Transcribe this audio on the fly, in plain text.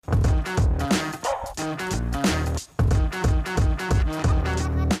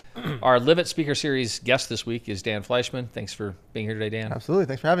Our Live It Speaker Series guest this week is Dan Fleyshman. Thanks for being here today, Dan. Absolutely.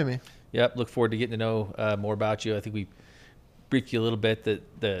 Thanks for having me. Yep. Look forward to getting to know more about you. I think we briefed you a little bit that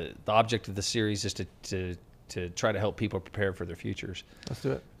the object of the series is to try to help people prepare for their futures. Let's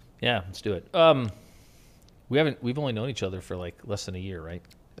do it. Yeah, let's do it. We've only known each other for like less than a year, right?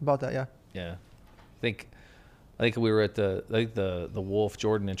 About that, yeah. Yeah. I think we were at the Wolf.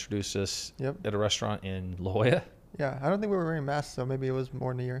 Jordan introduced us at a restaurant in La Jolla. Yeah, I don't think we were wearing masks, so maybe it was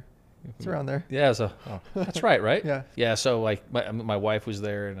more than a year. It's around there. Yeah, so that's right? Yeah. Yeah, so like my wife was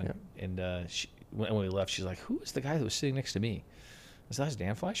there, and when we left, she's like, "Who was the guy that was sitting next to me?" I said, "That was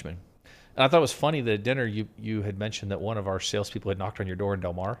Dan Fleyshman." And I thought it was funny that at dinner you had mentioned that one of our salespeople had knocked on your door in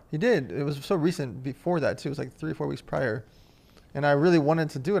Del Mar. He did. It was so recent before that, too. It was like 3 or 4 weeks prior. And I really wanted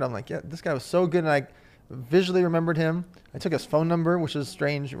to do it. I'm like, yeah, this guy was so good. And I visually remembered him. I took his phone number, which is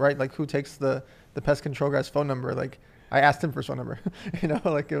strange, right? Like, who takes the pest control guy's phone number? Like, I asked him for his phone number. He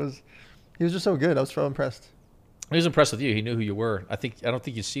was just so good. I was so impressed. He was impressed with you. He knew who you were. I don't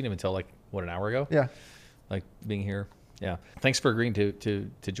think you'd seen him until an hour ago? Yeah. Like being here. Yeah. Thanks for agreeing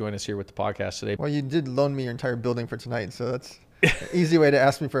to join us here with the podcast today. Well, you did loan me your entire building for tonight, so that's an easy way to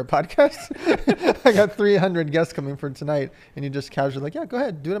ask me for a podcast. I got 300 guests coming for tonight, and you just casually like, yeah, go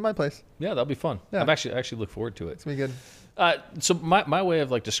ahead, do it at my place. Yeah, that'll be fun. Yeah. I actually look forward to it. It's gonna be good. So my way of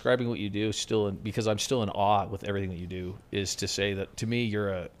like describing what you do because I'm still in awe with everything that you do is to say that to me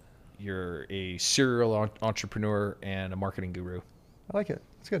you're a serial entrepreneur and a marketing guru. I like it.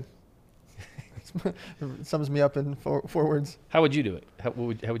 It's good. It sums me up in four words. How would you do it? How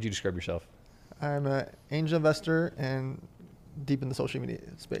would you describe yourself? I'm an angel investor and deep in the social media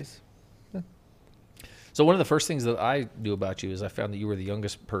space. Yeah. So one of the first things that I knew about you is I found that you were the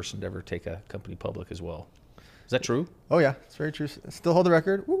youngest person to ever take a company public as well. Is that true? Oh yeah, it's very true. Still hold the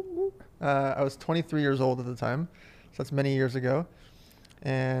record. Woo, woo. I was 23 years old at the time, so that's many years ago,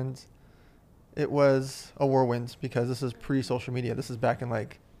 and it was a whirlwind because this is pre-social media. This is back in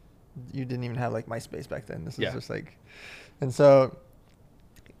you didn't even have like MySpace back then. This is just like, and so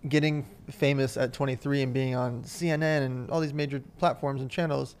getting famous at 23 and being on CNN and all these major platforms and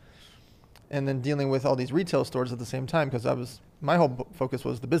channels, and then dealing with all these retail stores at the same time, because my whole focus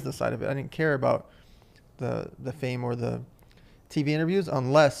was the business side of it. I didn't care about the fame or the TV interviews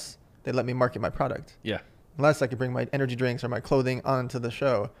unless they let me market my product. Yeah. Unless I could bring my energy drinks or my clothing onto the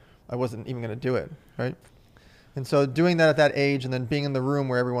show, I wasn't even going to do it, right? And so doing that at that age and then being in the room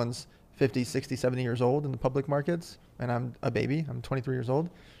where everyone's 50, 60, 70 years old in the public markets, and I'm a baby, I'm 23 years old,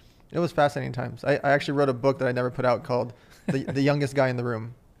 it was fascinating times. I actually wrote a book that I never put out called The Youngest Guy in the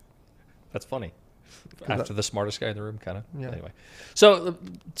Room. That's funny. After the smartest guy in the room, kind of. Yeah. Anyway. So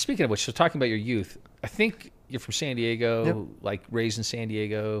speaking of which, so talking about your youth, I think you're from San Diego, like raised in San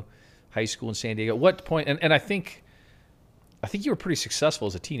Diego, high school in San Diego. What point, and I think you were pretty successful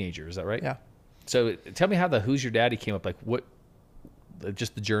as a teenager, is that right? Yeah. So tell me how the Who's Your Daddy came up,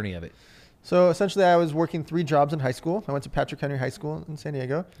 just the journey of it. So essentially I was working 3 jobs in high school. I went to Patrick Henry High School in San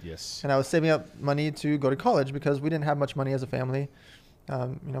Diego. Yes. And I was saving up money to go to college because we didn't have much money as a family.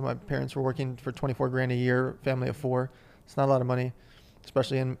 My parents were working for $24,000 a year, family of 4. It's not a lot of money,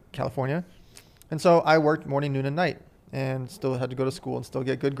 especially in California. And so I worked morning, noon, and night and still had to go to school and still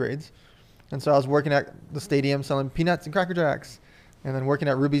get good grades. And so I was working at the stadium selling peanuts and Cracker Jacks, and then working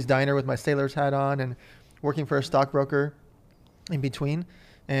at Ruby's Diner with my sailor's hat on, and working for a stockbroker in between.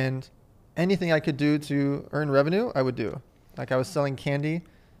 And anything I could do to earn revenue, I would do. Like I was selling candy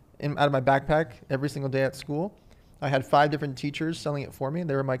out of my backpack every single day at school. I had 5 different teachers selling it for me.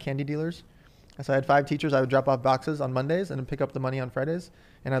 They were my candy dealers. And so I had 5 teachers. I would drop off boxes on Mondays and then pick up the money on Fridays.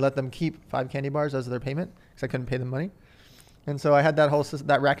 And I let them keep 5 candy bars as their payment because I couldn't pay them money. And so I had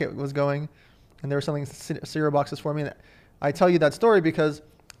that racket was going, and they were selling cereal boxes for me. And I tell you that story because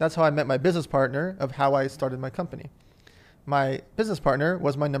that's how I met my business partner of how I started my company. My business partner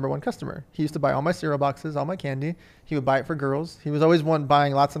was my number 1 customer. He used to buy all my cereal boxes, all my candy. He would buy it for girls. He was always one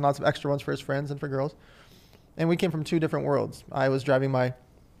buying lots and lots of extra ones for his friends and for girls. And we came from 2 different worlds. I was driving my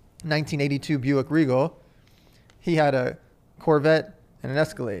 1982 Buick Regal. He had a Corvette and an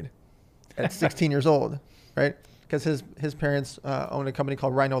Escalade at 16 years old, right? Because his parents owned a company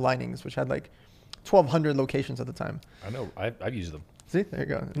called Rhino Linings, which had like 1,200 locations at the time. I know. I've used them. See, there you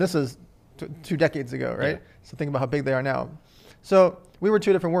go. And this is 2 decades ago, right? Yeah. So think about how big they are now. So we were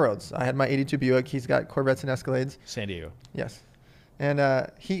 2 different worlds. I had my 82 Buick. He's got Corvettes and Escalades. San Diego. Yes. And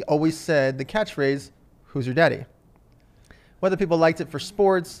he always said the catchphrase, "Who's your daddy?" Whether people liked it for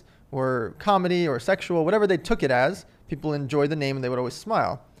sports or comedy or sexual, whatever they took it as, people enjoyed the name and they would always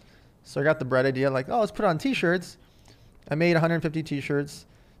smile. So I got the bright idea like, oh, let's put it on t-shirts. I made 150 t-shirts,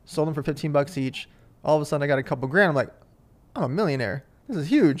 sold them for $15 each. All of a sudden I got a couple grand. I'm like, I'm a millionaire. this is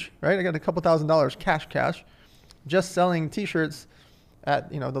huge, right? I got a couple $1,000 cash, just selling T-shirts at,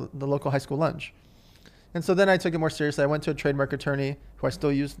 the local high school lunch. And so then I took it more seriously. I went to a trademark attorney who I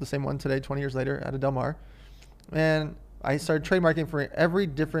still use, the same one today, 20 years later, at a Del Mar. And I started trademarking for every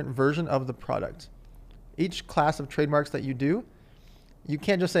different version of the product. Each class of trademarks that you do, you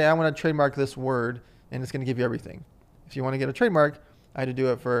can't just say, I want to trademark this word and it's going to give you everything. If you want to get a trademark, I had to do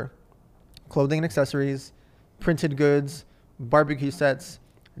it for clothing and accessories, printed goods, barbecue sets,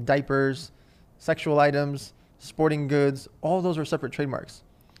 diapers, sexual items, sporting goods. All those are separate trademarks.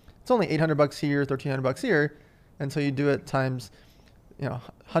 It's only $800 here, $1,300 here, until you do it times,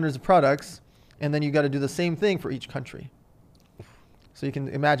 hundreds of products, and then you got to do the same thing for each country. So you can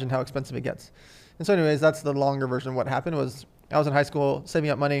imagine how expensive it gets. And so, anyways, that's the longer version. What happened was I was in high school saving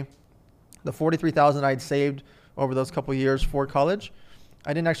up money. The $43,000 I'd saved over those couple years for college,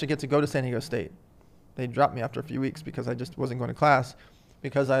 I didn't actually get to go to San Diego State. They dropped me after a few weeks because I just wasn't going to class,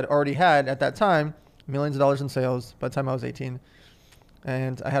 because I'd already had at that time millions of dollars in sales by the time I was 18.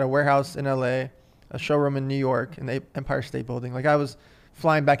 And I had a warehouse in LA, a showroom in New York, in the Empire State Building. Like, I was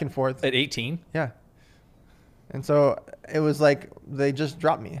flying back and forth. At 18? Yeah. And so it was like they just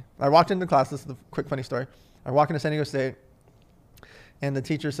dropped me. I walked into class. This is the quick funny story. I walk into San Diego State, and the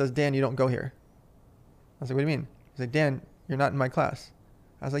teacher says, Dan, you don't go here. I was like, what do you mean? He's like, Dan, you're not in my class.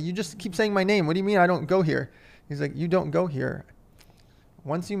 I was like, you just keep saying my name. What do you mean I don't go here? He's like, you don't go here.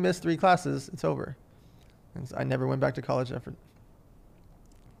 Once you miss 3 classes, it's over. And so I never went back to college after.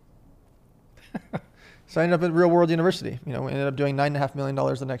 So I ended up at Real World University. We ended up doing $9.5 million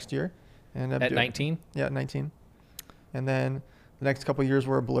the next year. At 19? Yeah, at 19. And then the next couple of years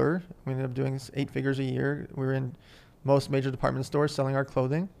were a blur. We ended up doing 8 figures a year. We were in most major department stores selling our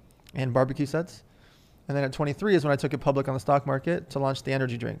clothing and barbecue sets. And then at 23 is when I took it public on the stock market to launch the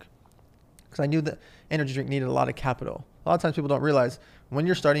energy drink. Because I knew that energy drink needed a lot of capital. A lot of times people don't realize when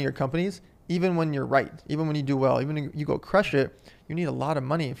you're starting your companies, even when you're right, even when you do well, even when you go crush it, you need a lot of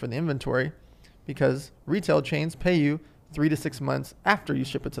money for the inventory, because retail chains pay you 3 to 6 months after you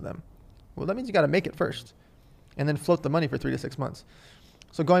ship it to them. Well, that means you got to make it first and then float the money for 3 to 6 months.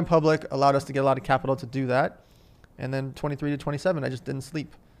 So going public allowed us to get a lot of capital to do that. And then 23 to 27, I just didn't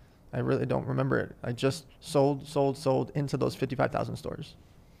sleep. I really don't remember it. I just sold into those 55,000 stores.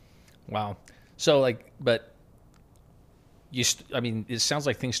 Wow. So but it sounds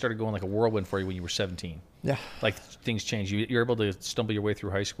like things started going like a whirlwind for you when you were 17. Yeah. Like things changed. You're able to stumble your way through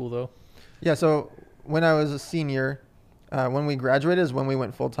high school though? Yeah. So when I was a senior, when we graduated is when we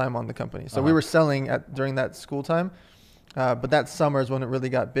went full time on the company. So we were selling during that school time. But that summer is when it really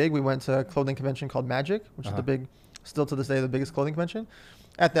got big. We went to a clothing convention called Magic, which is still to this day, the biggest clothing convention.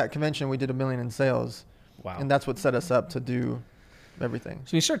 At that convention, we did $1 million in sales. Wow. And that's what set us up to do everything.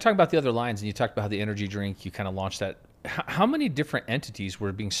 So you started talking about the other lines, and you talked about how the energy drink, you kind of launched that. How many different entities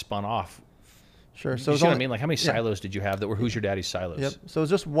were being spun off? Sure. So you see what I mean? Like, how many silos did you have that were Who's Your Daddy's silos? Yep. So it was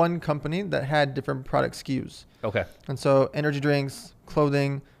just one company that had different product SKUs. Okay. And so energy drinks,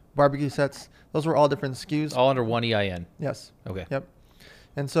 clothing, barbecue sets, those were all different SKUs. All under one EIN? Yes. Okay. Yep.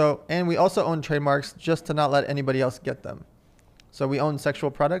 And we also own trademarks just to not let anybody else get them. So we owned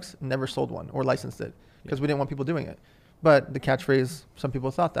sexual products, never sold one or licensed it because we didn't want people doing it. But the catchphrase, some people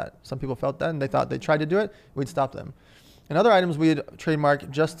thought that. Some people felt that, and they thought they tried to do it, we'd stop them. And other items we'd trademark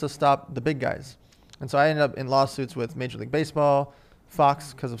just to stop the big guys. And so I ended up in lawsuits with Major League Baseball,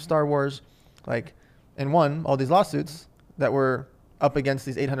 Fox because of Star Wars, and won all these lawsuits that were up against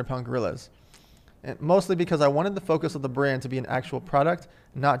these 800-pound gorillas. And mostly because I wanted the focus of the brand to be an actual product,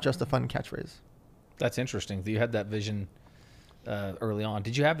 not just a fun catchphrase. That's interesting. You had that vision early on.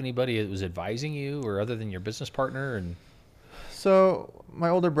 Did you have anybody that was advising you, or other than your business partner? And so my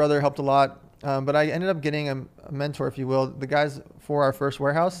older brother helped a lot, but I ended up getting a mentor, if you will. The guys for our first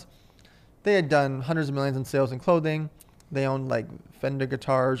warehouse, they had done hundreds of millions in sales in clothing. They owned like Fender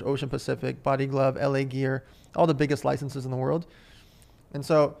guitars, Ocean Pacific, Body Glove, LA Gear, all the biggest licenses in the world. And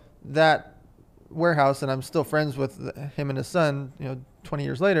so that warehouse, and I'm still friends with him and his son, 20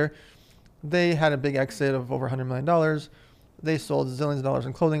 years later, they had a big exit of over $100 million. They sold zillions of dollars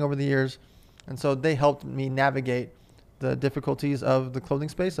in clothing over the years. And so they helped me navigate the difficulties of the clothing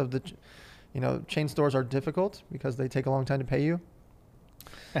space chain stores are difficult because they take a long time to pay you.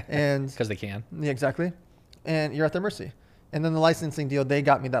 And because they can. Yeah, exactly. And you're at their mercy. And then the licensing deal, they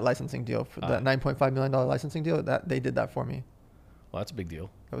got me that licensing deal for that $9.5 million licensing deal. That they did that for me. Well, that's a big deal.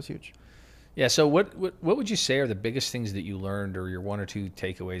 That was huge. Yeah. So what would you say are the biggest things that you learned, or your 1 or 2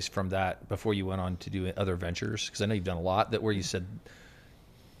 takeaways from that before you went on to do other ventures? Because I know you've done a lot where you said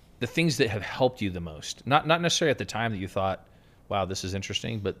the things that have helped you the most, not necessarily at the time that you thought, wow, this is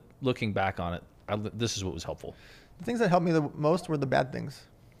interesting. But looking back on it, this is what was helpful. The things that helped me the most were the bad things.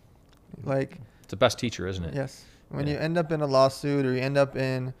 Like, it's the best teacher, isn't it? Yes. When you end up in a lawsuit, or you end up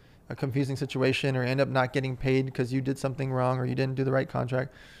in a confusing situation, or you end up not getting paid because you did something wrong or you didn't do the right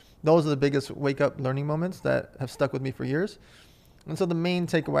contract, those are the biggest wake up learning moments that have stuck with me for years. And so the main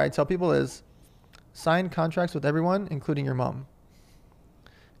takeaway I tell people is sign contracts with everyone, including your mom.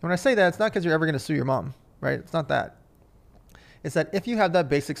 And when I say that, it's not because you're ever going to sue your mom, right? It's not that. It's that if you have that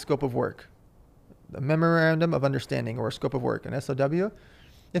basic scope of work, the memorandum of understanding or scope of work, an SOW,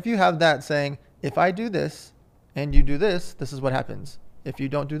 if you have that saying, if I do this and you do this, this is what happens. If you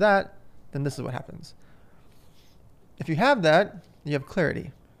don't do that, then this is what happens. If you have that, you have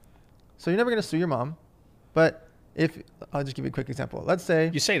clarity. So you're never going to sue your mom. But I'll just give you a quick example. Let's say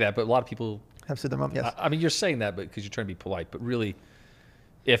you say that, but a lot of people have sued their mom. Yes. I mean, you're saying that because you're trying to be polite, but really,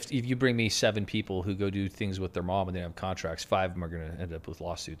 if you bring me 7 people who go do things with their mom and they have contracts, 5 of them are going to end up with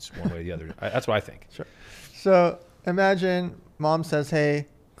lawsuits one way or the other. That's what I think. Sure. So imagine mom says, hey,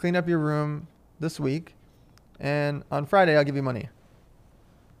 clean up your room this week, and on Friday I'll give you money.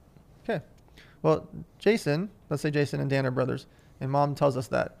 Okay. Well, let's say Jason and Dan are brothers, and mom tells us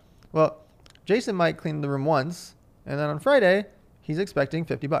that. Well, Jason might clean the room once, and then on Friday he's expecting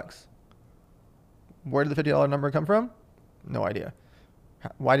 $50. Where did the $50 number come from? No idea.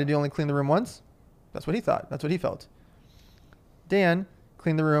 Why did he only clean the room once? That's what he thought. That's what he felt. Dan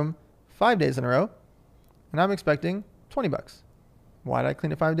cleaned the room 5 days in a row, and I'm expecting $20. Why did I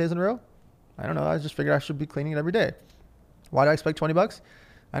clean it 5 days in a row? I don't know. I just figured I should be cleaning it every day. Why do I expect $20?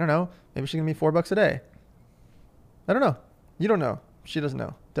 I don't know. Maybe she's going to be $4 a day. I don't know. You don't know. She doesn't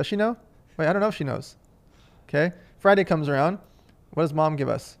know. Does she know? Wait, I don't know if she knows. Okay. Friday comes around. What does mom give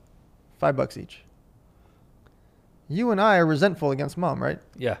us? $5 each. You and I are resentful against mom, right?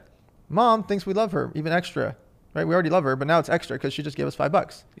 Yeah. Mom thinks we love her, even extra, right? We already love her, but now it's extra because she just gave us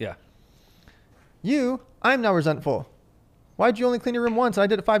 $5. Yeah. I'm now resentful. Why'd you only clean your room once and I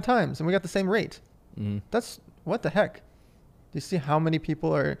did it 5 times and we got the same rate? Mm-hmm. That's what the heck? Do you see how many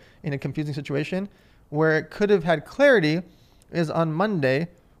people are in a confusing situation where it could have had clarity? Is on Monday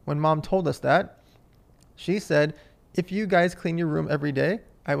when mom told us that, she said, if you guys clean your room every day,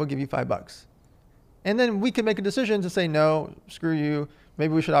 I will give you $5. And then we could make a decision to say, no, screw you.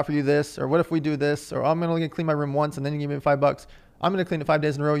 Maybe we should offer you this. Or what if we do this? Or I'm only going to clean my room once and then you give me $5. I'm going to clean it 5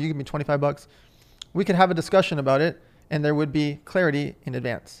 days in a row. You give me $25. We could have a discussion about it and there would be clarity in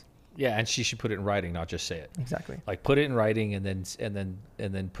advance. Yeah. And she should put it in writing, not just say it. Exactly. Like put it in writing and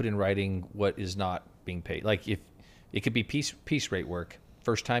then put in writing what is not being paid. Like if it could be piece rate work.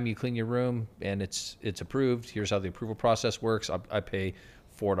 First time you clean your room and it's approved. Here's how the approval process works. I pay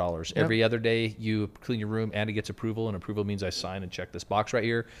 $4. Yep. Every other day you clean your room and it gets approval, and approval means I sign and check this box right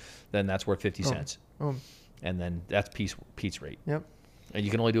here, then that's worth 50 cents. And then that's piece rate. Yep. And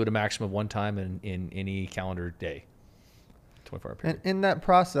you can only do it a maximum of 1 time in any calendar day. 24-hour period. And in that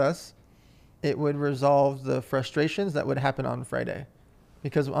process, it would resolve the frustrations that would happen on Friday.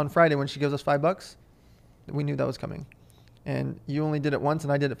 Because on Friday when she gives us $5, we knew that was coming. And you only did it once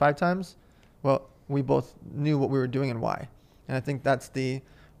and I did it 5 times. Well, we both knew what we were doing and why. And I think that's the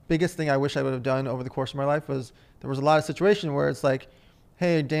biggest thing I wish I would have done over the course of my life. Was there was a lot of situations where it's like,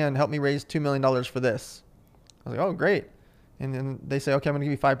 hey, Dan, help me raise $2 million for this. I was like, oh, great. And then they say, okay, I'm going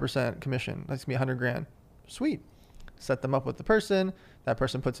to give you 5% commission. That's going to be $100,000. Sweet. Set them up with the person. That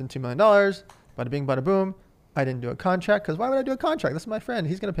person puts in $2 million. Bada bing, bada boom. I didn't do a contract because why would I do a contract? This is my friend.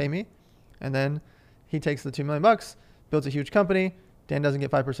 He's going to pay me. And then he takes the $2 million, builds a huge company. Dan doesn't get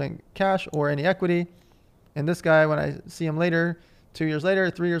 5% cash or any equity. And this guy, when I see him later, 2 years later,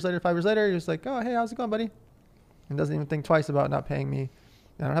 3 years later, 5 years later, he's like, oh, hey, how's it going, buddy? And doesn't even think twice about not paying me.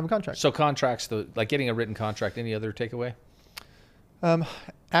 I don't have a contract. So contracts, like getting a written contract, any other takeaway?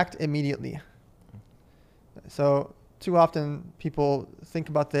 Act immediately. So too often people think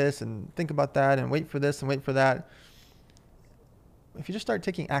about this and think about that and wait for this and wait for that. If you just start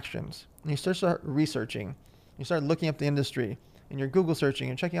taking actions and you start researching, you start looking up the industry, and you're Google searching,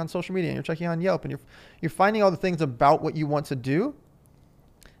 you're checking on social media, and you're checking on Yelp, and you're finding all the things about what you want to do,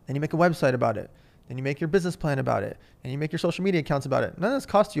 then you make a website about it. Then you make your business plan about it, and you make your social media accounts about it. None of this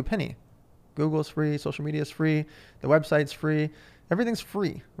costs you a penny. Google's free, social media is free, the website's free, everything's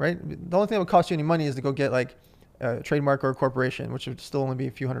free, right? The only thing that would cost you any money is to go get like a trademark or a corporation, which would still only be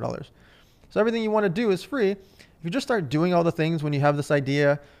a few $100s. So everything you want to do is free. If you just start doing all the things when you have this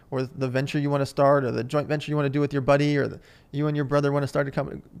idea or the venture you want to start or the joint venture you want to do with your buddy or you and your brother want to start a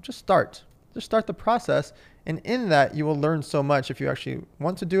company, just start. Just start the process. And in that, you will learn so much if you actually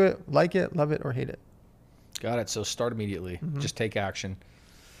want to do it, like it, love it, or hate it. Got it. So start immediately. Mm-hmm. Just take action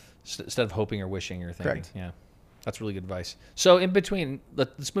instead of hoping or wishing or thinking. Correct. Yeah. That's really good advice. So in between,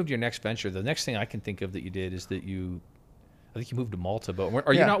 let's move to your next venture. The next thing I can think of that you did is that I think you moved to Malta, but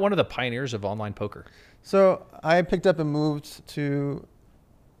are you not one of the pioneers of online poker? So I picked up and moved to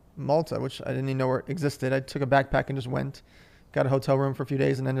Malta, which I didn't even know where it existed. I took a backpack and just went, got a hotel room for a few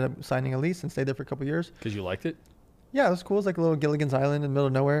days, and ended up signing a lease and stayed there for a couple of years. Because you liked it? Yeah, it was cool. It's like a little Gilligan's Island in the middle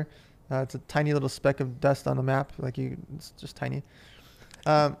of nowhere. It's a tiny little speck of dust on the map. It's just tiny.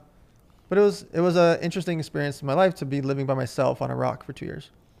 But it was an interesting experience in my life to be living by myself on a rock for 2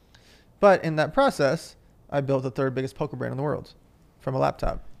 years. But in that process, I built the third biggest poker brand in the world from a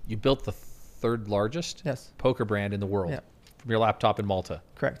laptop. You built the third largest poker brand in the world from your laptop in Malta.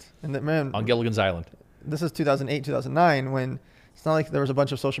 Correct. And on Gilligan's Island. This is 2008, 2009, when it's not like there was a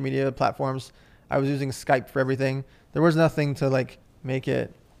bunch of social media platforms. I was using Skype for everything. There was nothing to like make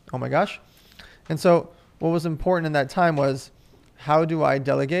it, oh my gosh. And so what was important in that time was, how do I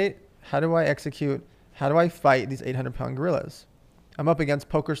delegate? How do I execute? How do I fight these 800-pound gorillas? I'm up against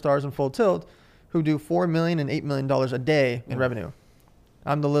poker stars in Full Tilt who do $4 million and $8 million a day in revenue.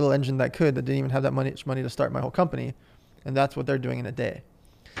 I'm the little engine that didn't even have that much money to start my whole company. And that's what they're doing in a day.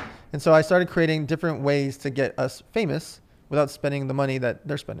 And so I started creating different ways to get us famous without spending the money that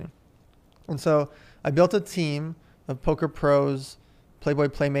they're spending. And so I built a team of poker pros, Playboy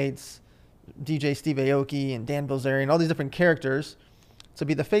Playmates, DJ Steve Aoki and Dan Bilzerian, all these different characters to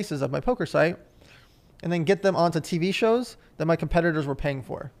be the faces of my poker site, and then get them onto TV shows that my competitors were paying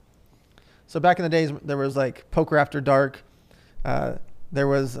for. So back in the days, there was like Poker After Dark. There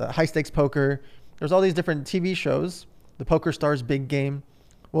was High Stakes Poker. There's all these different TV shows. The Poker Stars Big Game.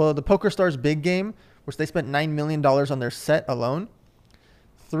 Well, the Poker Stars Big Game, which they spent $9 million on their set alone,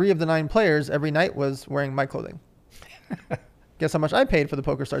 3 of the 9 players every night was wearing my clothing. Guess how much I paid for the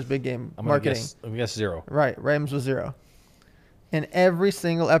Poker Stars Big Game marketing? I'm gonna guess 0. Right. Rams was 0. And every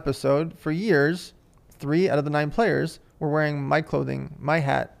single episode for years, 3 out of the 9 players were wearing my clothing, my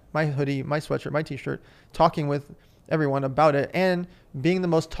hat, my hoodie, my sweatshirt, my t-shirt, talking with everyone about it and being the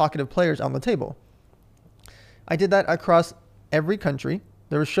most talkative players on the table. I did that across every country.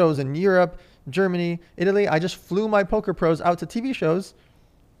 There were shows in Europe, Germany, Italy. I just flew my poker pros out to TV shows.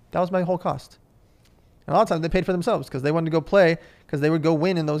 That was my whole cost. And a lot of times they paid for themselves because they wanted to go play because they would go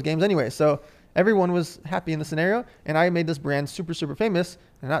win in those games anyway. So everyone was happy in the scenario, and I made this brand super, super famous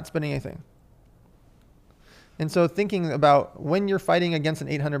and not spending anything. And so thinking about when you're fighting against an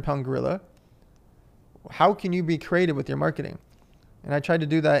 800-pound gorilla, how can you be creative with your marketing? And I tried to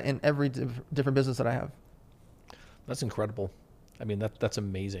do that in every different business that I have. That's incredible. I mean, that's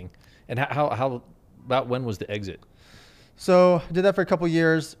amazing. And how about when was the exit? So I did that for a couple of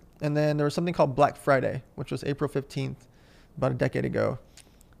years, and then there was something called Black Friday, which was April 15th, about a decade ago.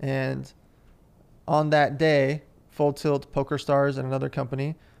 And on that day, Full Tilt, Poker Stars, and another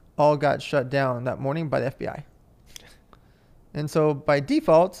company all got shut down that morning by the FBI. And so by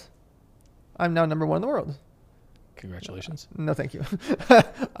default, I'm now number 1 in the world. Congratulations. No, thank you.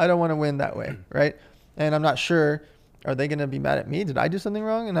 I don't want to win that way, right? And I'm not sure, are they going to be mad at me? Did I do something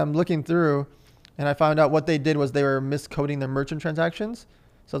wrong? And I'm looking through, and I found out what they did was they were miscoding their merchant transactions.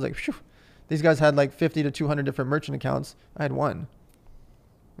 So I was like, phew. These guys had like 50 to 200 different merchant accounts. I had one.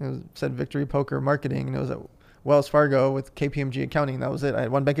 It said Victory Poker Marketing, and it was at Wells Fargo with KPMG Accounting. That was it. I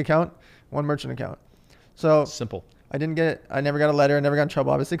had one bank account, one merchant account. So simple. I never got a letter. I never got in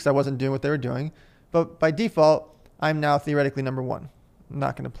trouble, obviously, because I wasn't doing what they were doing. But by default, I'm now theoretically number 1. I'm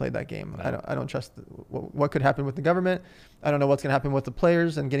not going to play that game. No. I don't trust what could happen with the government. I don't know what's going to happen with the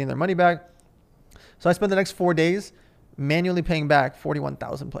players and getting their money back. So I spent the next 4 days manually paying back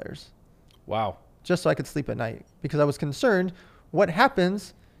 41,000 players. Wow. Just so I could sleep at night, because I was concerned what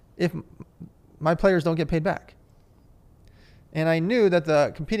happens if my players don't get paid back. And I knew that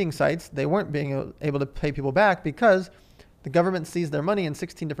the competing sites, they weren't being able to pay people back because the government seized their money in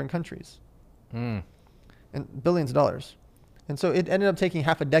 16 different countries. And billions of dollars. And so it ended up taking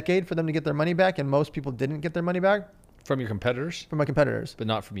half a decade for them to get their money back, and most people didn't get their money back. From your competitors? From my competitors. But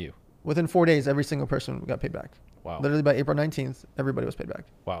not from you? Within 4 days, every single person got paid back. Wow. Literally by April 19th, everybody was paid back.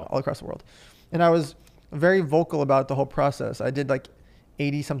 Wow. All across the world. And I was very vocal about the whole process. I did like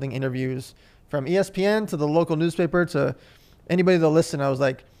 80-something interviews from ESPN to the local newspaper to anybody that'll listen. I was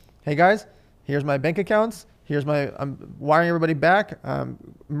like, hey guys, here's my bank accounts. I'm wiring everybody back.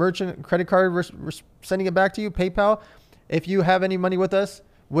 Merchant credit card, we're sending it back to you. PayPal. If you have any money with us,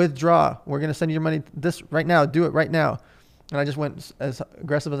 withdraw. We're going to send you your money this right now. Do it right now. And I just went as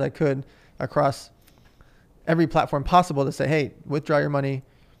aggressive as I could across every platform possible to say, hey, withdraw your money.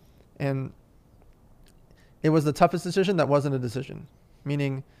 And it was the toughest decision that wasn't a decision.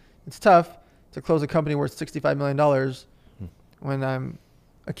 Meaning it's tough to close a company worth $65 million when I'm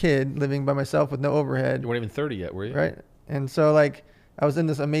a kid living by myself with no overhead. You weren't even 30 yet, were you? Right. And so like I was in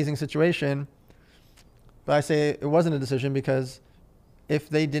this amazing situation, but I say it wasn't a decision because if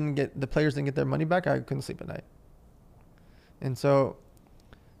the players didn't get their money back, I couldn't sleep at night. And so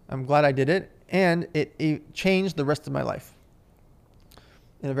I'm glad I did it. And it changed the rest of my life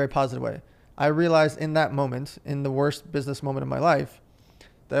in a very positive way. I realized in that moment, in the worst business moment of my life,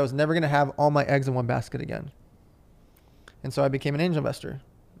 that I was never going to have all my eggs in one basket again. And so I became an angel investor,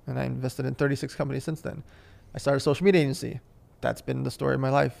 and I invested in 36 companies since then. I started a social media agency. That's been the story of my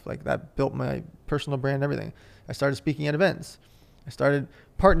life. Like that built my personal brand, everything. I started speaking at events. I started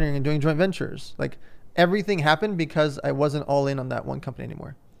partnering and doing joint ventures. Like everything happened because I wasn't all in on that one company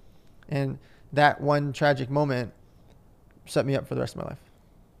anymore. And that one tragic moment set me up for the rest of my life.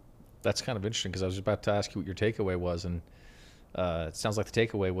 That's kind of interesting because I was about to ask you what your takeaway was, and it sounds like the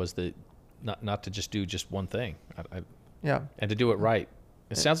takeaway was that not to just do just one thing. Yeah. And to do it right.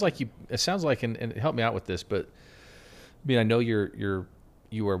 It sounds like and help me out with this, but I mean, I know you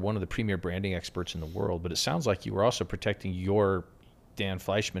are one of the premier branding experts in the world, but it sounds like you were also protecting your Dan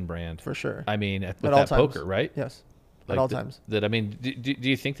Fleyshman brand. For sure. I mean, with that poker, right? Yes. Like at all times. I mean, do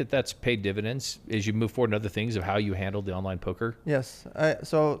you think that that's paid dividends as you move forward in other things of how you handled the online poker? Yes.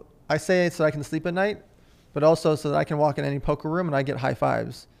 So I say it so I can sleep at night, but also so that I can walk in any poker room and I get high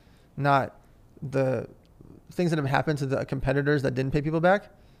fives, not the things that have happened to the competitors that didn't pay people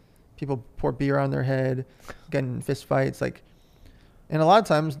back. People pour beer on their head, getting in fist fights. And a lot of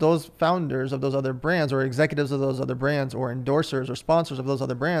times those founders of those other brands or executives of those other brands or endorsers or sponsors of those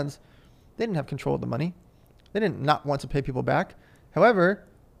other brands, they didn't have control of the money. They didn't not want to pay people back. However,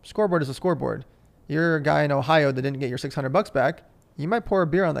 scoreboard is a scoreboard. You're a guy in Ohio that didn't get your $600 back. You might pour a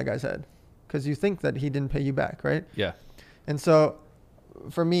beer on that guy's head because you think that he didn't pay you back, right? Yeah. And so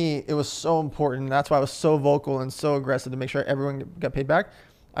for me, it was so important. That's why I was so vocal and so aggressive to make sure everyone got paid back.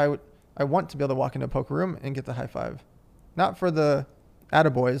 I want to be able to walk into a poker room and get the high five. Not for the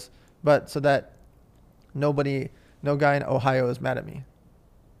attaboys, but so that no guy in Ohio is mad at me.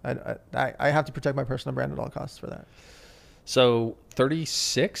 I have to protect my personal brand at all costs for that. So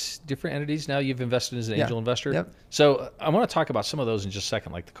 36 different entities now you've invested as an angel investor. Yep. So I want to talk about some of those in just a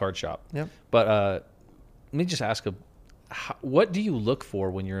second, like the card shop. Yep. But let me just ask, what do you look for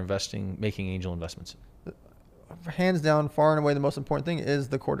when you're making angel investments? Hands down, far and away, the most important thing is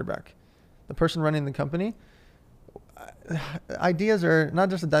the quarterback, the person running the company. Ideas are not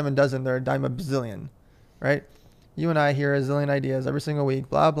just a dime a dozen; they're a dime a bazillion, right? You and I hear a zillion ideas every single week.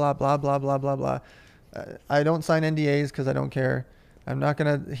 Blah blah blah blah blah blah blah. I don't sign NDAs because I don't care. I'm not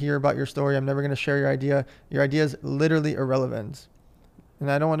gonna hear about your story. I'm never gonna share your idea. Your idea is literally irrelevant, and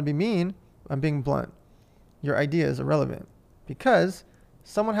I don't want to be mean. I'm being blunt. Your idea is irrelevant because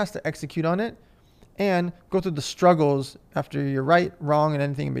someone has to execute on it and go through the struggles after you're right, wrong, and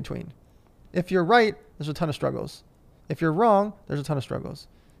anything in between. If you're right, there's a ton of struggles. If you're wrong, there's a ton of struggles.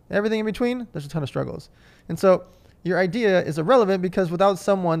 Everything in between, there's a ton of struggles. And so your idea is irrelevant because without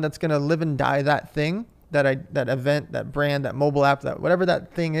someone that's going to live and die that thing, that event, that brand, that mobile app, that whatever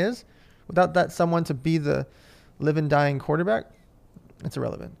that thing is, without that someone to be the live and dying quarterback, it's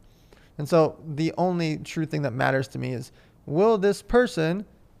irrelevant. And so the only true thing that matters to me is, will this person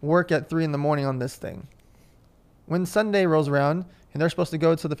work at 3 a.m. on this thing? When Sunday rolls around and they're supposed to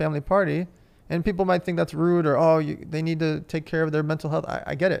go to the family party, and people might think that's rude or, they need to take care of their mental health.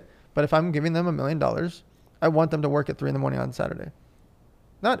 I get it. But if I'm giving them $1 million, I want them to work at 3 a.m. on Saturday.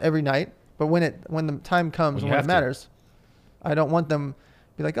 Not every night, but when the time comes and when it matters, I don't want them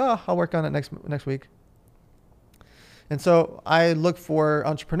to be like, I'll work on it next week. And so I look for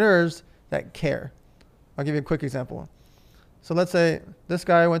entrepreneurs that care. I'll give you a quick example. So let's say this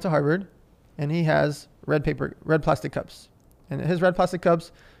guy went to Harvard and he has red plastic cups. And his red plastic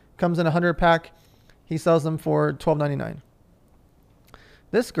cups comes in a 100 pack. He sells them for $12.99.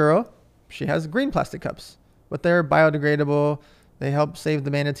 This girl, she has green plastic cups, but they're biodegradable. They help save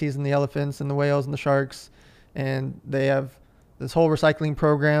the manatees and the elephants and the whales and the sharks. And they have this whole recycling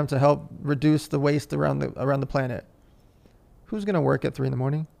program to help reduce the waste around the planet. Who's going to work at 3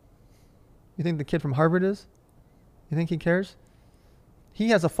 a.m? You think the kid from Harvard is? You think he cares? He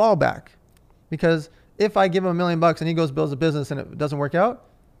has a fallback, because if I give him $1 million and he goes builds a business and it doesn't work out,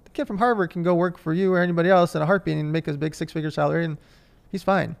 the kid from Harvard can go work for you or anybody else in a heartbeat and make a big 6-figure salary and he's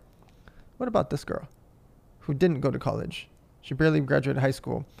fine. What about this girl who didn't go to college? She barely graduated high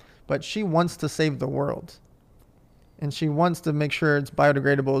school, but she wants to save the world. And she wants to make sure it's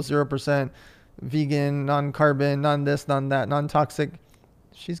biodegradable, 0%, vegan, non-carbon, non-this, non-that, non-toxic.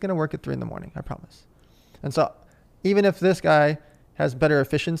 She's going to work at 3 a.m, I promise. And so even if this guy has better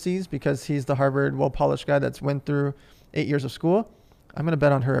efficiencies because he's the Harvard well-polished guy that's went through 8 years of school, I'm going to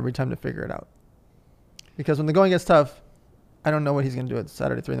bet on her every time to figure it out. Because when the going gets tough, I don't know what he's going to do at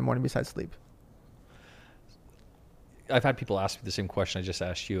Saturday 3 in the morning besides sleep. I've had people ask me the same question I just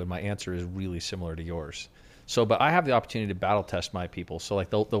asked you, and my answer is really similar to yours. So, but I have the opportunity to battle test my people. So like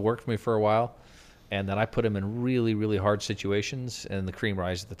they'll work for me for a while, and then I put them in really, really hard situations, and the cream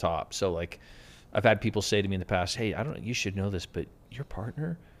rises at the top. So like I've had people say to me in the past, hey, I don't know, you should know this, but your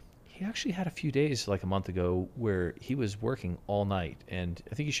partner, he actually had a few days like a month ago where he was working all night, and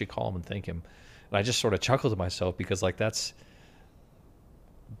I think you should call him and thank him. And I just sort of chuckled to myself because like that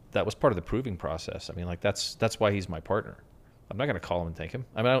was part of the proving process. I mean, like that's why he's my partner. I'm not going to call him and thank him.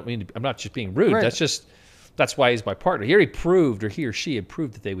 I mean, I don't mean I'm not just being rude. Right. That's why he's my partner. He already proved, or he or she had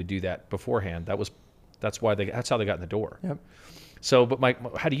proved that they would do that beforehand. That's how they got in the door. Yep. So, but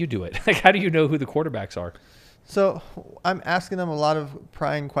Mike, how do you do it? Like, how do you know who the quarterbacks are? So I'm asking them a lot of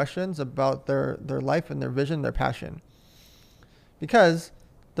prying questions about their life and their vision, their passion. Because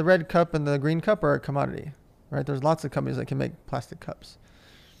the red cup and the green cup are a commodity, right? There's lots of companies that can make plastic cups.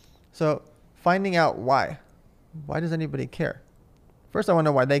 So finding out why. Why does anybody care? First, I want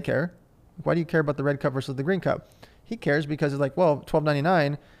to know why they care. Why do you care about the red cup versus the green cup? He cares because it's like, well,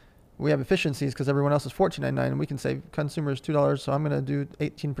 $12.99. We have efficiencies because everyone else is $14.99, and we can save consumers $2. So I'm going to do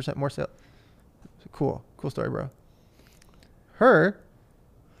 18% more sale. Cool story, bro. It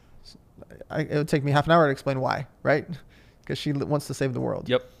would take me half an hour to explain why, right? Because she wants to save the world.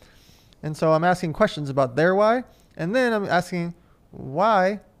 Yep. And so I'm asking questions about their why, and then I'm asking,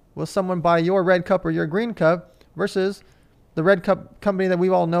 why will someone buy your red cup or your green cup versus the red cup company that we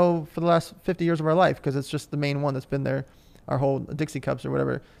all know for the last 50 years of our life, because it's just the main one that's been there, our whole Dixie cups or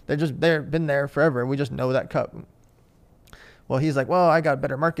whatever. They've been there forever. We just know that cup. Well, he's like, well, I got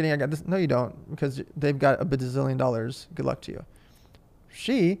better marketing. I got this. No, you don't, because they've got a bazillion dollars. Good luck to you.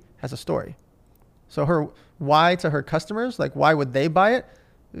 She has a story. So her why to her customers, like why would they buy it?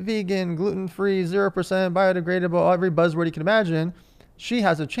 Vegan, gluten-free, 0% biodegradable, every buzzword you can imagine. She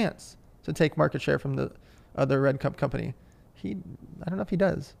has a chance to take market share from the other red cup company. I don't know if he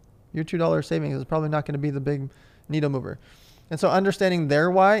does. Your $2 savings is probably not going to be the big needle mover. And so understanding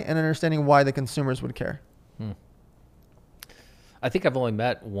their why and understanding why the consumers would care. I think I've only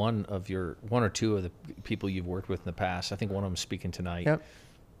met one or two of the people you've worked with in the past. I think one of them is speaking tonight. Yep.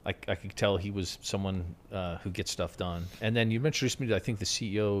 I could tell he was someone who gets stuff done. And then you introduced me to, I think, the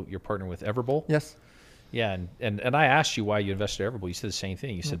CEO, your partner with Everbowl. Yes. Yeah, and I asked you why you invested in Everbowl. You said the same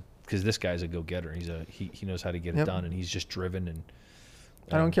thing. You said because this guy's a go-getter. He knows how to get it done, and he's just driven. And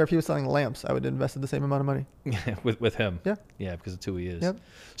I don't care if he was selling lamps. I would have invested the same amount of money. with him. Yeah. Yeah, because of who he is. Yep.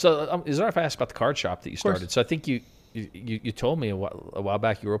 So is there if I ask about the card shop that you started? So I think you told me a while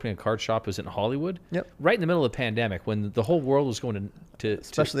back you were opening a card shop. It was in Hollywood. Yep. Right in the middle of the pandemic when the whole world was going to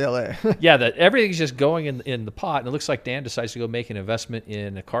especially LA. yeah, that everything's just going in the pot, and it looks like Dan decides to go make an investment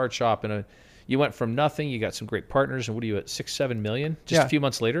in a card shop, and you went from nothing. You got some great partners, and what are you at, 6-7 million? Just a few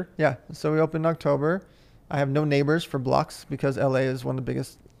months later. Yeah. So we opened in October. I have no neighbors for blocks because LA is one of the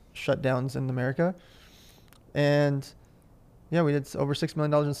biggest shutdowns in America, and yeah, we did over $6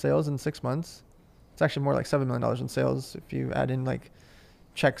 million in sales in 6 months. It's actually more like $7 million in sales if you add in like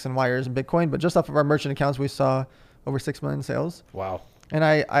checks and wires and Bitcoin. But just off of our merchant accounts, we saw over 6 million sales. Wow. And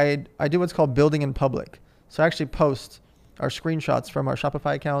I do what's called building in public. So I actually post our screenshots from our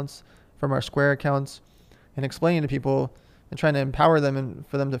Shopify accounts, from our Square accounts, and explaining to people and trying to empower them and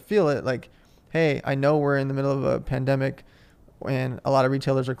for them to feel it like, hey, I know we're in the middle of a pandemic and a lot of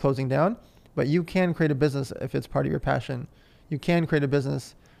retailers are closing down, but you can create a business if it's part of your passion. You can create a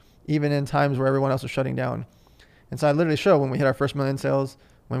business even in times where everyone else is shutting down. And so I literally show when we hit our first million sales,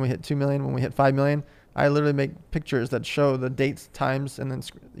 when we hit 2 million, when we hit 5 million, I literally make pictures that show the dates, times, and then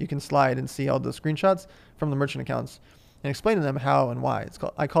you can slide and see all the screenshots from the merchant accounts and explain to them how and why.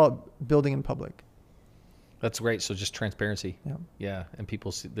 I call it building in public. That's great. So just transparency. Yeah. Yeah. And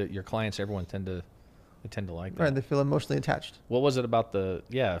people see that your clients, everyone tend to like that. Right. They feel emotionally attached. What was it about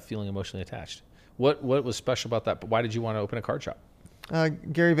feeling emotionally attached? What was special about that? But why did you want to open a card shop?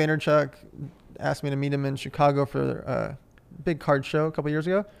 Gary Vaynerchuk asked me to meet him in Chicago for a big card show a couple years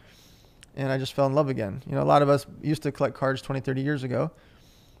ago. And I just fell in love again. You know, a lot of us used to collect cards 20, 30 years ago.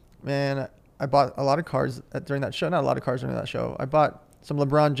 And I bought a lot of cards during that show. Not a lot of cards during that show. I bought some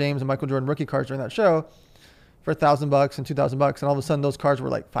LeBron James and Michael Jordan rookie cards during that show for $1,000 and $2,000. And all of a sudden those cards were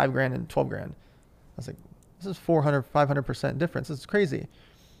like $5,000 and $12,000. I was like, this is 400, 500% difference. This is crazy.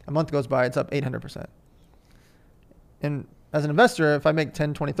 A month goes by, it's up 800%. And as an investor, if I make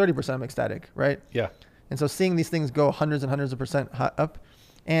 10, 20, 30%, I'm ecstatic, right? Yeah. And so seeing these things go hundreds and hundreds of percent up,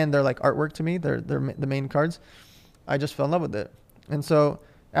 and they're like artwork to me, they're the main cards, I just fell in love with it. And so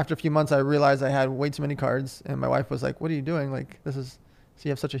after a few months, I realized I had way too many cards, and my wife was like, "What are you doing? Like, so you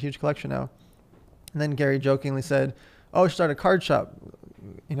have such a huge collection now." And then Gary jokingly said, "Oh, we should start a card shop.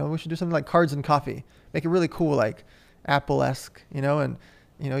 We should do something like cards and coffee. Make it really cool, like Apple-esque, And,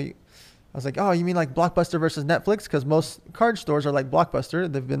 I was like, "Oh, you mean like Blockbuster versus Netflix? Because most card stores are like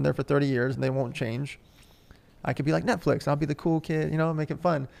Blockbuster. They've been there for 30 years, and they won't change. I could be like Netflix. I'll be the cool kid, make it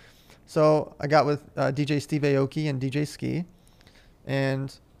fun." So I got with DJ Steve Aoki and DJ Ski,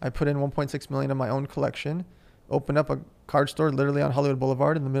 and I put in 1.6 million of my own collection, opened up a card store literally on Hollywood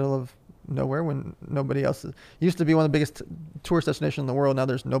Boulevard in the middle of nowhere when nobody else is. It used to be one of the biggest tourist destinations in the world. Now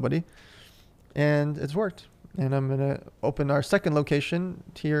there's nobody, and it's worked. And I'm gonna open our second location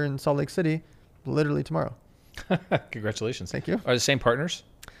here in Salt Lake City, literally tomorrow. Congratulations! Thank you. Are the same partners?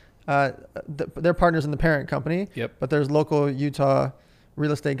 They're partners in the parent company. Yep. But there's local Utah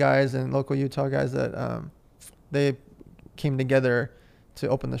real estate guys and local Utah guys that they came together to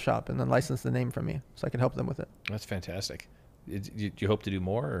open the shop and then license the name from me, so I can help them with it. That's fantastic. Do you hope to do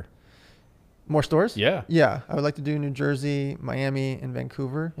more? Or? More stores? Yeah. Yeah. I would like to do New Jersey, Miami, and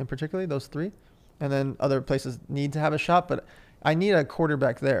Vancouver in particular, those three. And then other places need to have a shop, but I need a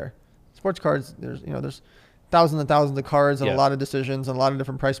quarterback there. Sports cards, there's thousands and thousands of cards and a lot of decisions and a lot of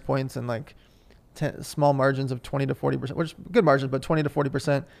different price points and like small margins of 20 to 40%, which is good margins, but 20 to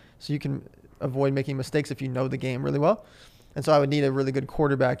 40%. So you can avoid making mistakes if you know the game really well. And so I would need a really good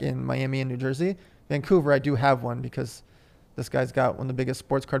quarterback in Miami and New Jersey. Vancouver, I do have one because this guy's got one of the biggest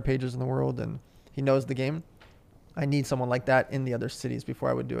sports card pages in the world and he knows the game. I need someone like that in the other cities before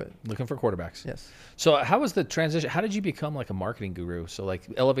I would do it. Looking for quarterbacks. Yes. So how was the transition? How did you become like a marketing guru? So like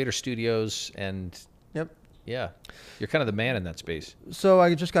Elevator Studios and Yep. Yeah, you're kind of the man in that space. So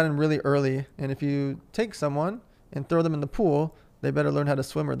I just got in really early, and if you take someone and throw them in the pool, they better learn how to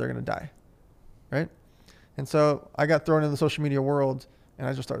swim or they're going to die, right? And so I got thrown into the social media world, and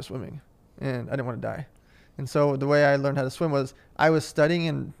I just started swimming, and I didn't want to die. And so the way I learned how to swim was I was studying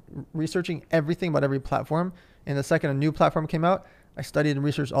and researching everything about every platform, and the second a new platform came out, I studied and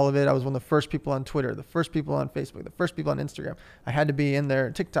researched all of it. I was one of the first people on Twitter, the first people on Facebook, the first people on Instagram. I had to be in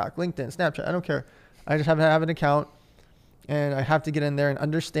there, TikTok, LinkedIn, Snapchat, I don't care. I just have to have an account, and I have to get in there and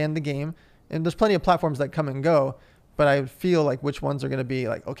understand the game. And there's plenty of platforms that come and go, but I feel like which ones are going to be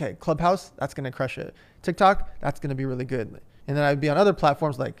like, okay, Clubhouse, that's going to crush it. TikTok, that's going to be really good. And then I'd be on other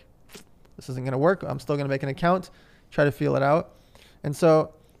platforms like, this isn't going to work. I'm still going to make an account, try to feel it out. And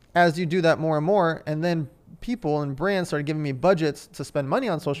so as you do that more and more, and then people and brands started giving me budgets to spend money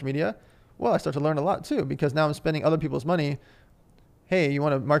on social media, well, I start to learn a lot too, because now I'm spending other people's money. Hey, you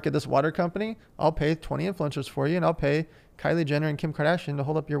want to market this water company? I'll pay 20 influencers for you, and I'll pay Kylie Jenner and Kim Kardashian to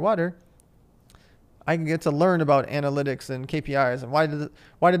hold up your water. I can get to learn about analytics and KPIs and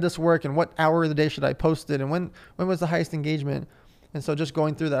why did this work and what hour of the day should I post it and when was the highest engagement. And so just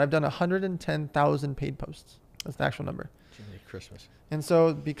going through that, I've done 110,000 paid posts. That's the actual number. Jiminy Christmas. And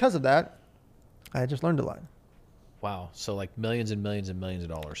so because of that, I just learned a lot. Wow. So like millions and millions and millions of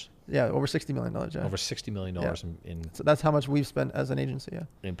dollars. Yeah, over $60 million. Yeah. Over $60 million in So that's how much we've spent as an agency, yeah.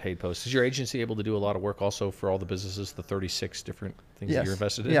 In paid posts. Is your agency able to do a lot of work also for all the businesses, the 36 different things that you're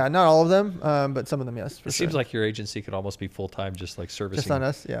invested in? Yeah, not all of them, but some of them, yes. It seems like your agency could almost be full-time, just like servicing. Just on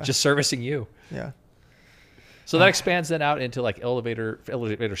us, yeah. Just servicing you. Yeah. So that expands then out into like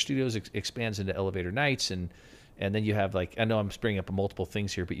Elevator Studios, expands into Elevator Nights, and then you have like, I know I'm bringing up multiple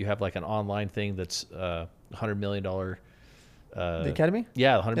things here, but you have like an online thing that's $100 million. The Academy?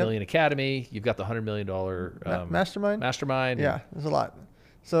 Yeah, the $100 million Academy. You've got the $100 million Mastermind. Mastermind. Yeah, there's a lot.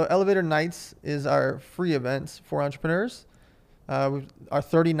 So Elevator Nights is our free event for entrepreneurs. Our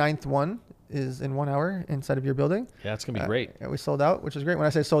 39th one is in 1 hour inside of your building. Yeah, it's gonna be great. We sold out, which is great. When I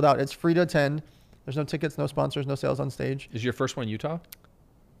say sold out, it's free to attend. There's no tickets, no sponsors, no sales on stage. Is your first one in Utah?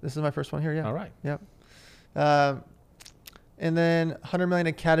 This is my first one here, yeah. All right. Yeah. And then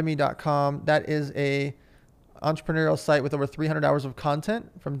 100millionacademy.com. That is a entrepreneurial site with over 300 hours of content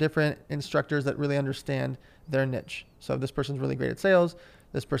from different instructors that really understand their niche. So this person's really great at sales.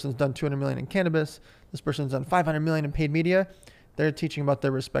 This person's done 200 million in cannabis. This person's done 500 million in paid media. They're teaching about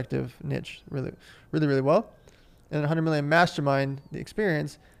their respective niche really, really, really well. And 100 million mastermind, the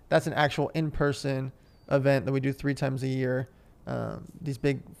experience, that's an actual in-person event that we do 3 times a year. These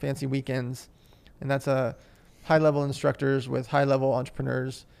big fancy weekends. And that's a high-level instructors with high-level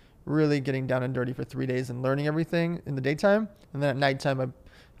entrepreneurs really getting down and dirty for 3 days and learning everything in the daytime. And then at nighttime,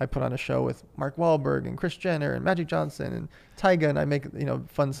 I put on a show with Mark Wahlberg and Kris Jenner and Magic Johnson and Tyga, and I make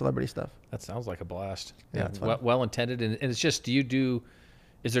fun celebrity stuff. That sounds like a blast. Yeah, it's fun. Well intended. And it's just, is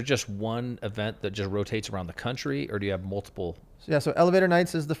there just one event that just rotates around the country, or do you have multiple? So Elevator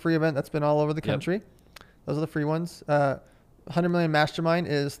Nights is the free event that's been all over the country. Yep. Those are the free ones. 100 million mastermind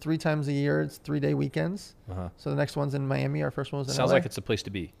is 3 times a year. It's 3-day weekends. So the next one's in Miami. Our first one was in Sounds LA. like it's a place to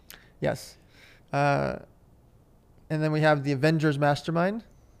be. Yes. And then we have the Avengers Mastermind,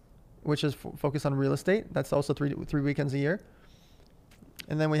 which is focused on real estate. That's also three weekends a year.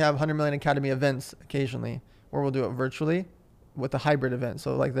 And then we have 100 Million Academy events occasionally, where we'll do it virtually with a hybrid event.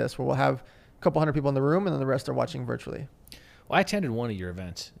 So like this, where we'll have a couple hundred people in the room, and then the rest are watching virtually. Well, I attended one of your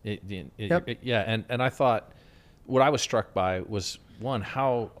events. Yeah, and I thought what I was struck by was, one,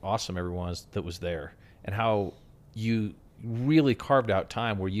 how awesome everyone was that was there, and how you really carved out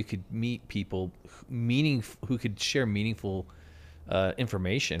time where you could meet people who could share meaningful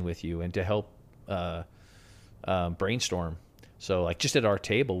information with you and to help brainstorm. So like just at our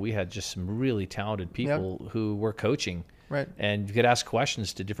table, we had just some really talented people who were coaching. Right. And you could ask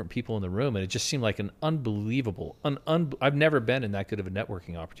questions to different people in the room, and it just seemed like an unbelievable, I've never been in that good of a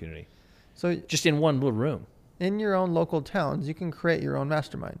networking opportunity. So just in one little room. In your own local towns, you can create your own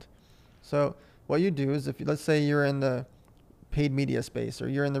mastermind. So what you do is, let's say you're in the paid media space or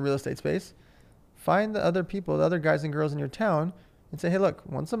you're in the real estate space, find the other people, the other guys and girls in your town, and say, hey, look,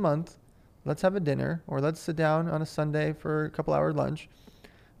 once a month, let's have a dinner, or let's sit down on a Sunday for a couple hour lunch.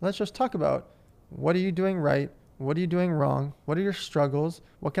 Let's just talk about, what are you doing right? What are you doing wrong? What are your struggles?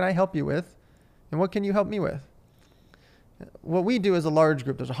 What can I help you with? And what can you help me with? What we do is a large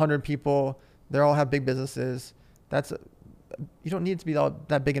group. There's 100 people. They all have big businesses. You don't need to be all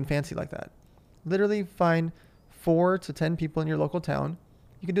that big and fancy like that. Literally find 4 to 10 people in your local town.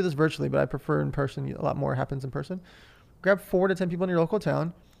 You can do this virtually, but I prefer in person. A lot more happens in person. Grab 4 to 10 people in your local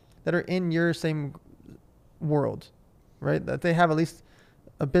town that are in your same world, right? That they have at least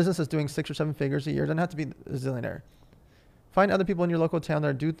a business that's doing 6 or 7 figures a year. It doesn't have to be a zillionaire. Find other people in your local town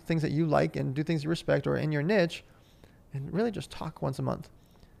that do things that you like and do things you respect or in your niche, and really just talk once a month.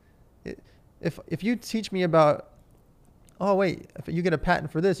 If you teach me about, oh wait, if you get a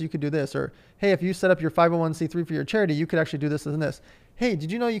patent for this, you could do this, or hey, if you set up your 501c3 for your charity, you could actually do this and this. Hey,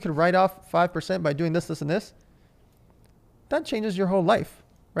 did you know you could write off 5% by doing this, this, and this? That changes your whole life,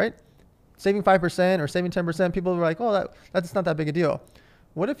 right? Saving 5% or saving 10%, people are like, oh, that's not that big a deal.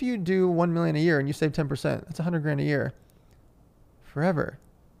 What if you do 1 million a year and you save 10%? That's 100 grand a year forever.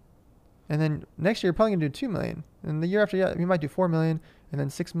 And then next year, you're probably gonna do 2 million. And the year after, you might do 4 million, and then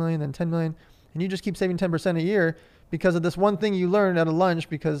 6 million, then 10 million. And you just keep saving 10% a year because of this one thing you learned at a lunch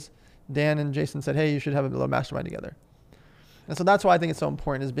because Dan and Jason said, hey, you should have a little mastermind together. And so that's why I think it's so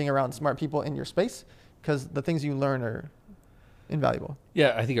important, is being around smart people in your space, because the things you learn are invaluable.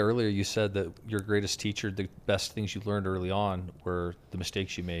 Yeah, I think earlier you said that your greatest teacher, the best things you learned early on were the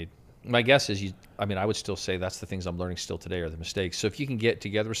mistakes you made. My guess is I would still say that's the things I'm learning still today are the mistakes. So if you can get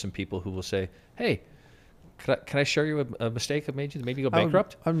together with some people who will say, hey, can I share you a mistake I made you that made you go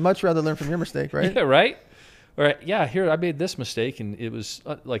bankrupt? I'd much rather learn from your mistake, right? Yeah, right? All right, yeah, here, I made this mistake, and it was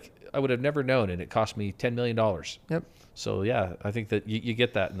like I would have never known, and it cost me $10 million. Yep. So, yeah, I think that you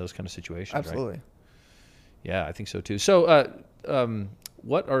get that in those kind of situations, Absolutely. Right? Yeah, I think so, too. So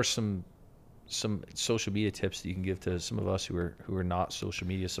what are some social media tips that you can give to some of us who are not social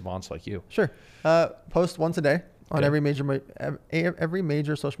media savants like you? Sure. Post once a day on every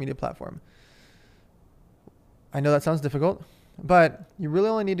major social media platform. I know that sounds difficult, but you really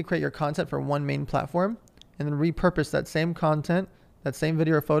only need to create your content for one main platform and then repurpose that same content, that same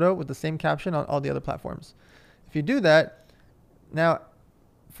video or photo with the same caption on all the other platforms. If you do that, now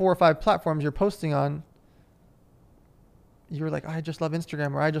 4 or 5 platforms you're posting on, you're like, I just love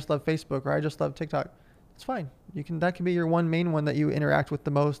Instagram, or I just love Facebook, or I just love TikTok. It's fine. That can be your one main one that you interact with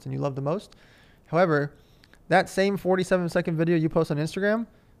the most and you love the most. However, that same 47-second video you post on Instagram,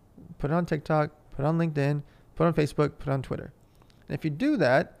 put it on TikTok, put it on LinkedIn, put it on Facebook, put it on Twitter. And if you do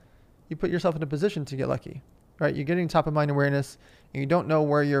that, you put yourself in a position to get lucky, right? You're getting top of mind awareness, and you don't know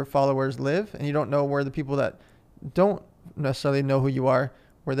where your followers live, and you don't know where the people that don't necessarily know who you are,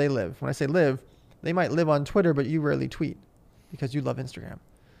 where they live. When I say live, they might live on Twitter, but you rarely tweet because you love Instagram.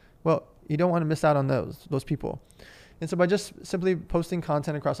 Well, you don't want to miss out on those people. And so by just simply posting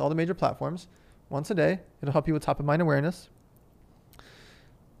content across all the major platforms once a day, it'll help you with top of mind awareness.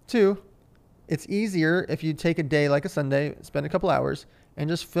 2, it's easier if you take a day like a Sunday, spend a couple hours, and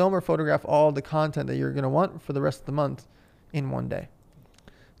just film or photograph all the content that you're going to want for the rest of the month in one day.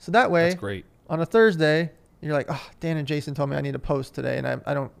 So that way, that's great. On a Thursday, you're like, oh, Dan and Jason told me I need to post today, and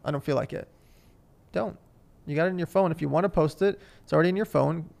I don't feel like it. Don't. You got it in your phone. If you want to post it, it's already in your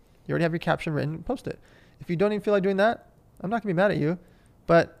phone. You already have your caption written. Post it. If you don't even feel like doing that, I'm not going to be mad at you.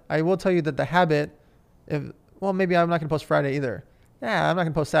 But I will tell you that the habit, maybe I'm not going to post Friday either. I'm not going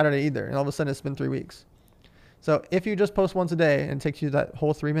to post Saturday either. And all of a sudden, it's been 3 weeks. So if you just post once a day and it takes you that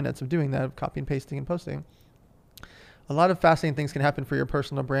whole 3 minutes of doing that, of copying, pasting, and posting, a lot of fascinating things can happen for your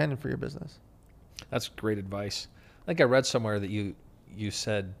personal brand and for your business. That's great advice. I think I read somewhere that you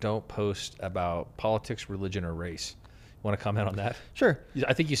said don't post about politics, religion, or race. You want to comment on that? Sure.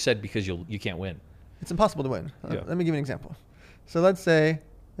 I think you said because you can't win. It's impossible to win. Yeah. Let me give you an example. So let's say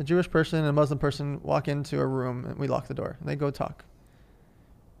a Jewish person and a Muslim person walk into a room and we lock the door and they go talk.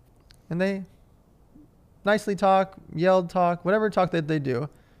 And they nicely talk, yelled talk, whatever talk that they do.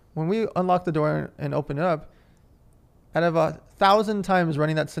 When we unlock the door and open it up, out of 1,000 times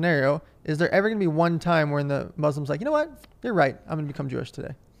running that scenario, is there ever going to be one time when the Muslim's like, you know what? You're right. I'm going to become Jewish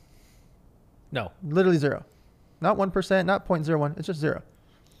today. No. Literally zero. Not 1%, not 0.01. It's just zero.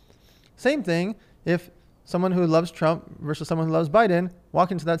 Same thing if someone who loves Trump versus someone who loves Biden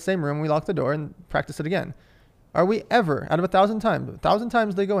walk into that same room, we lock the door and practice it again. Are we ever, out of 1,000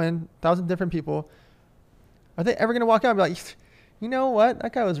 times they go in, 1,000 different people, are they ever going to walk out and be like, you know what?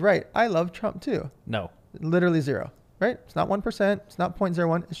 That guy was right. I love Trump too. No. Literally zero, right? It's not 1%. It's not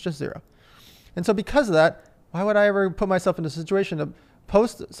 0.01. It's just zero. And so because of that, why would I ever put myself in a situation to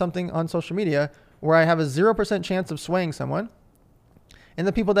post something on social media where I have a 0% chance of swaying someone and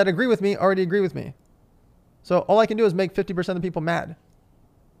the people that agree with me already agree with me? So all I can do is make 50% of the people mad.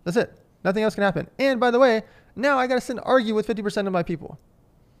 That's it. Nothing else can happen. And by the way, now I got to sit and argue with 50% of my people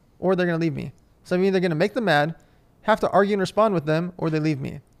or they're going to leave me. So I'm either going to make them mad, have to argue and respond with them, or they leave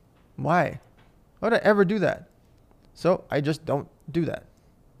me. Why? Why would I ever do that? So I just don't do that.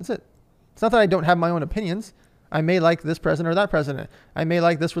 That's it. It's not that I don't have my own opinions. I may like this president or that president. I may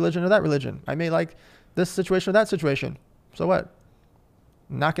like this religion or that religion. I may like this situation or that situation. So what?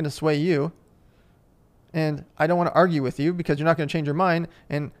 I'm not going to sway you. And I don't want to argue with you because you're not going to change your mind.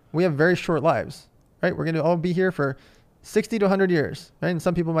 And we have very short lives, right? We're going to all be here for 60 to 100 years, right? And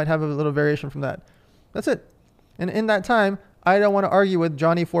some people might have a little variation from that. That's it. And in that time, I don't want to argue with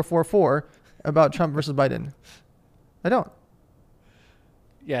Johnny 444 about Trump versus Biden. I don't.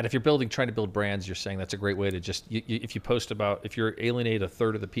 Yeah, and if you're trying to build brands, you're saying that's a great way to just, if you post about, if you alienate a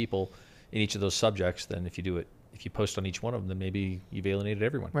third of the people in each of those subjects, then if you post on each one of them, then maybe you've alienated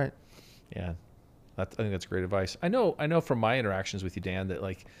everyone. Right. Yeah. I think that's great advice. I know from my interactions with you, Dan, that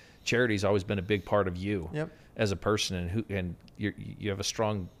like charity's always been a big part of you as a person, and you have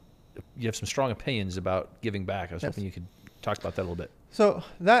some strong opinions about giving back. I was hoping you could talk about that a little bit. So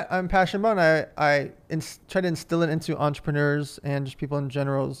that I'm passionate about, and I try to instill it into entrepreneurs and just people in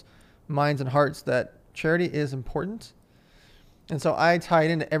general's minds and hearts that charity is important. And so I tie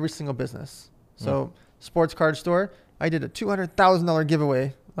it into every single business. So sports card store, I did a $200,000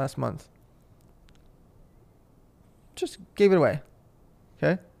 giveaway last month. Just gave it away.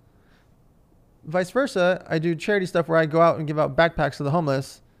 Okay. Vice versa, I do charity stuff where I go out and give out backpacks to the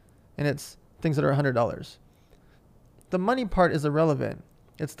homeless, and it's things that are $100. The money part is irrelevant.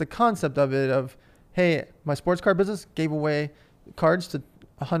 It's the concept of it of, hey, my sports card business gave away cards to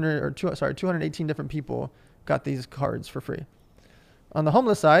 218 different people got these cards for free. On the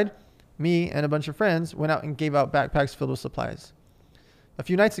homeless side, me and a bunch of friends went out and gave out backpacks filled with supplies. A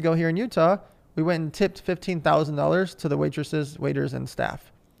few nights ago here in Utah, we went and tipped $15,000 to the waitresses, waiters, and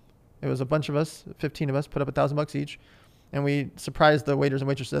staff. It was a bunch of us, 15 of us, put up $1,000 each, and we surprised the waiters and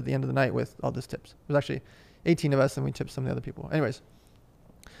waitresses at the end of the night with all this tips. It was actually 18 of us, and we tipped some of the other people. Anyways,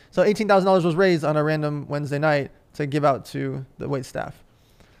 so $18,000 was raised on a random Wednesday night to give out to the wait staff.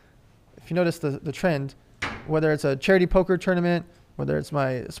 If you notice the trend, whether it's a charity poker tournament, whether it's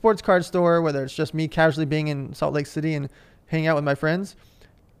my sports card store, whether it's just me casually being in Salt Lake City and hanging out with my friends,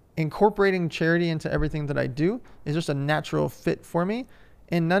 incorporating charity into everything that I do is just a natural fit for me,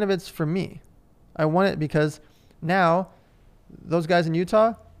 and none of it's for me. I want it because now those guys in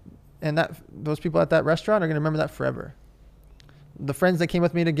Utah and those people at that restaurant are going to remember that forever. The friends that came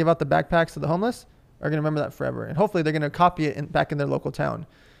with me to give out the backpacks to the homeless are going to remember that forever, and hopefully they're going to copy it back in their local town.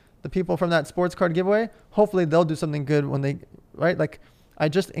 The people from that sports card giveaway, hopefully they'll do something good when they, right? Like I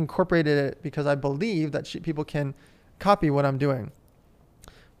just incorporated it because I believe that people can copy what I'm doing.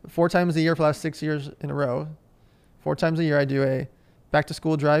 4 times a year for the last 6 years in a row. 4 times a year I do a back to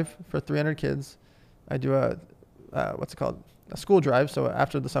school drive for 300 kids. I do a school drive. So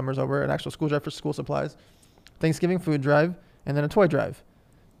after the summer's over, an actual school drive for school supplies, Thanksgiving food drive, and then a toy drive.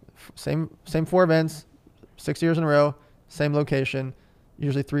 Same 4 events, 6 years in a row, same location,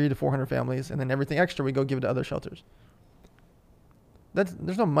 usually 300 to 400 families, and then everything extra we go give it to other shelters.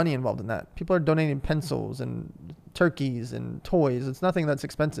 There's no money involved in that. People are donating pencils and turkeys and toys. It's nothing that's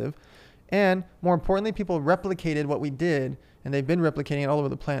expensive. And more importantly, people replicated what we did, and they've been replicating it all over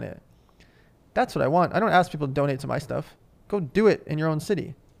the planet. That's what I want. I don't ask people to donate to my stuff. Go do it in your own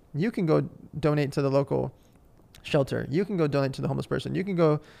city. You can go donate to the local shelter. You can go donate to the homeless person. You can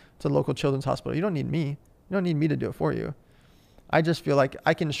go to the local children's hospital. You don't need me. You don't need me to do it for you. I just feel like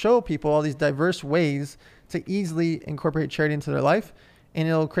I can show people all these diverse ways to easily incorporate charity into their life, and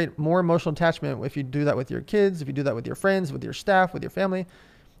it'll create more emotional attachment if you do that with your kids, if you do that with your friends, with your staff, with your family,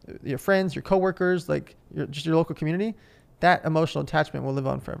 your friends, your coworkers, like just your local community. That emotional attachment will live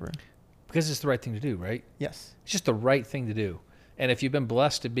on forever. Because it's the right thing to do, right? Yes. It's just the right thing to do. And if you've been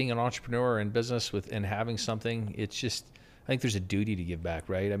blessed at being an entrepreneur in business and having something, it's just, I think there's a duty to give back,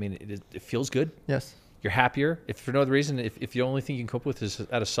 right? I mean, it feels good. Yes. You're happier. If for no other reason, if the only thing you can cope with is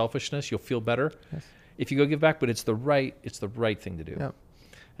out of selfishness, you'll feel better. Yes. If you go give back, but it's the right thing to do. Yep.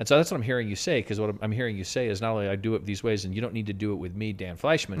 And so that's what I'm hearing you say, because what I'm hearing you say is not only I do it these ways, and you don't need to do it with me, Dan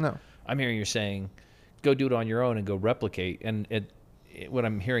Fleyshman. No. I'm hearing you saying, go do it on your own and go replicate. And what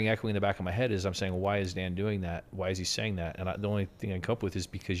I'm hearing echoing in the back of my head is I'm saying, well, why is Dan doing that? Why is he saying that? And the only thing I can come up with is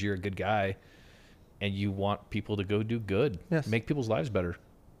because you're a good guy and you want people to go do good. Yes. Make people's lives better.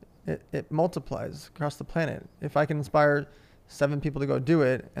 It multiplies across the planet. If I can inspire 7 people to go do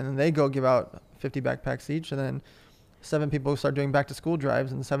it, and then they go give out 50 backpacks each, and then 7 people start doing back to school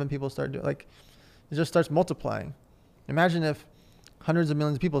drives, and 7 people start doing, like, it just starts multiplying. Imagine if hundreds of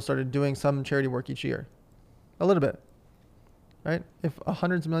millions of people started doing some charity work each year. A little bit, right? If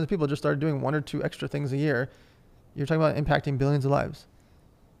hundreds of millions of people just started doing 1 or 2 extra things a year, you're talking about impacting billions of lives.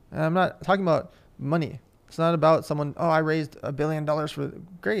 And I'm not talking about money. It's not about someone, oh, I raised $1 billion for,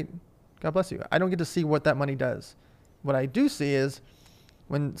 great, God bless you. I don't get to see what that money does. What I do see is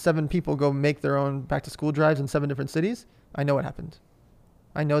when 7 people go make their own back to school drives in 7 different cities, I know what happened.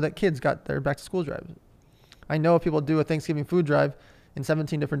 I know that kids got their back to school drives. I know if people do a Thanksgiving food drive in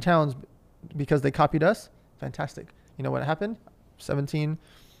 17 different towns because they copied us, fantastic. You know what happened? 17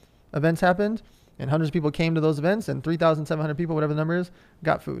 events happened, and hundreds of people came to those events, and 3,700 people, whatever the number is,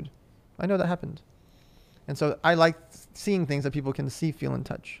 got food. I know that happened. And so I like seeing things that people can see, feel, and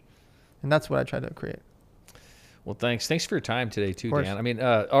touch. And that's what I try to create. Well, thanks. Thanks for your time today, too, Dan. I mean,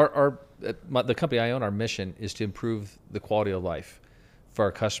 the company I own, our mission is to improve the quality of life for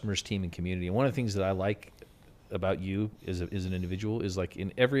our customers, team, and community. And one of the things that I like about you as an individual is, like,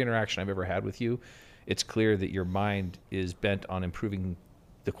 in every interaction I've ever had with you, it's clear that your mind is bent on improving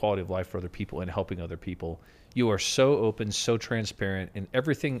the quality of life for other people and helping other people. You are so open, so transparent, and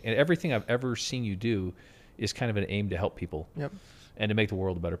everything I've ever seen you do is kind of an aim to help people. Yep. And to make the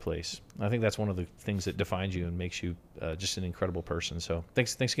world a better place. I think that's one of the things that defines you and makes you just an incredible person. So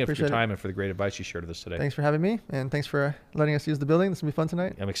thanks again for your time and for the great advice you shared with us today. Thanks for having me, and thanks for letting us use the building. This will be fun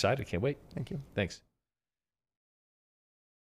tonight. I'm excited. Can't wait. Thank you. Thanks.